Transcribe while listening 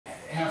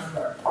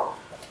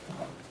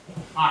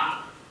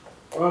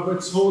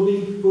Robert's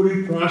holding,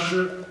 putting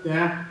pressure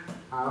there.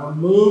 I'll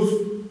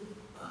move,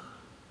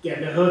 get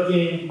the hook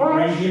in,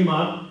 bring him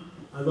up.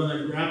 I'm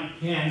gonna grab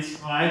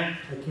hands, alright?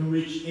 I can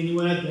reach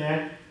anywhere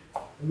there.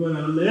 I'm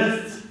gonna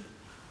lift.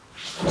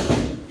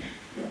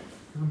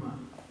 Come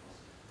on.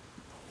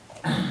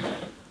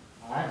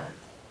 Alright.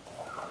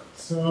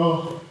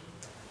 So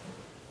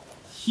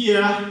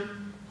here,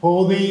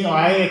 holding,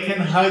 I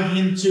can hug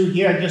him too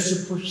here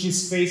just to push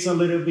his face a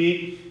little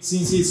bit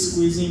since he's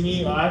squeezing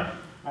me, right?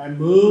 I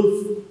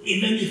move,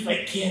 even if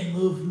I can't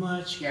move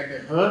much, get the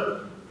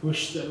hook,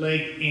 push the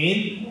leg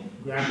in,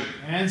 grab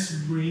the hands,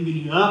 bring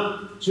it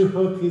up to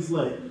hook his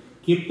leg.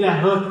 Keep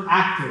that hook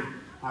active.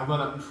 I'm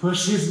gonna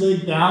push his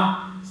leg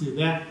down, see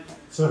that?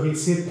 So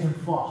his hip can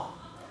fall.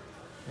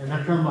 And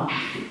I come up.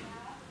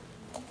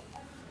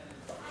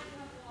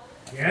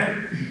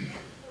 Yeah?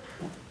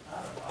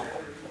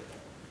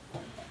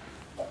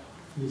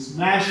 He's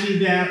mashing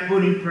that,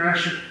 putting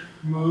pressure,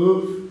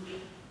 move,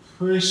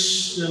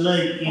 push the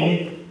leg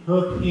in,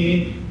 hook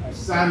in, I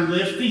start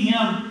lifting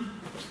him,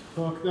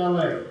 hook that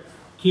leg.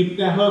 Keep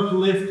the hook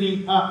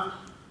lifting up.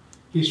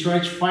 He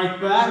tries to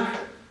fight back.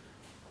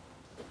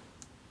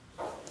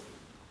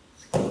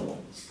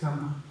 Come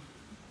on.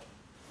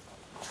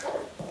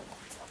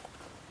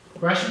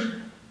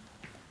 Question?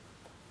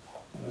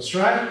 Let's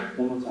try it.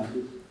 One more time,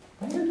 please.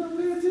 I don't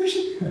pay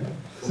attention.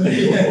 So,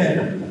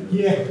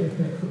 yeah.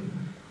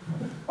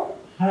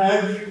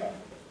 Hug.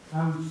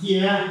 I'm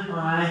here.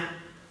 I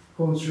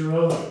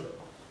control.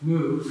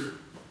 Move.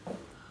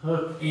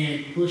 Hook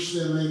in. Push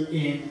the leg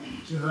in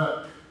to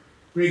hook.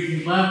 Bring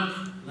him up.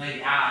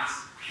 Leg out.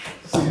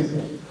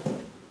 Scissors.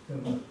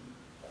 Come on.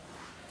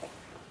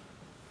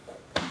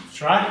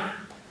 Try.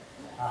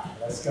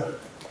 Let's go.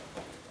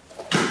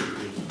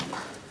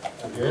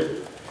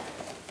 Good.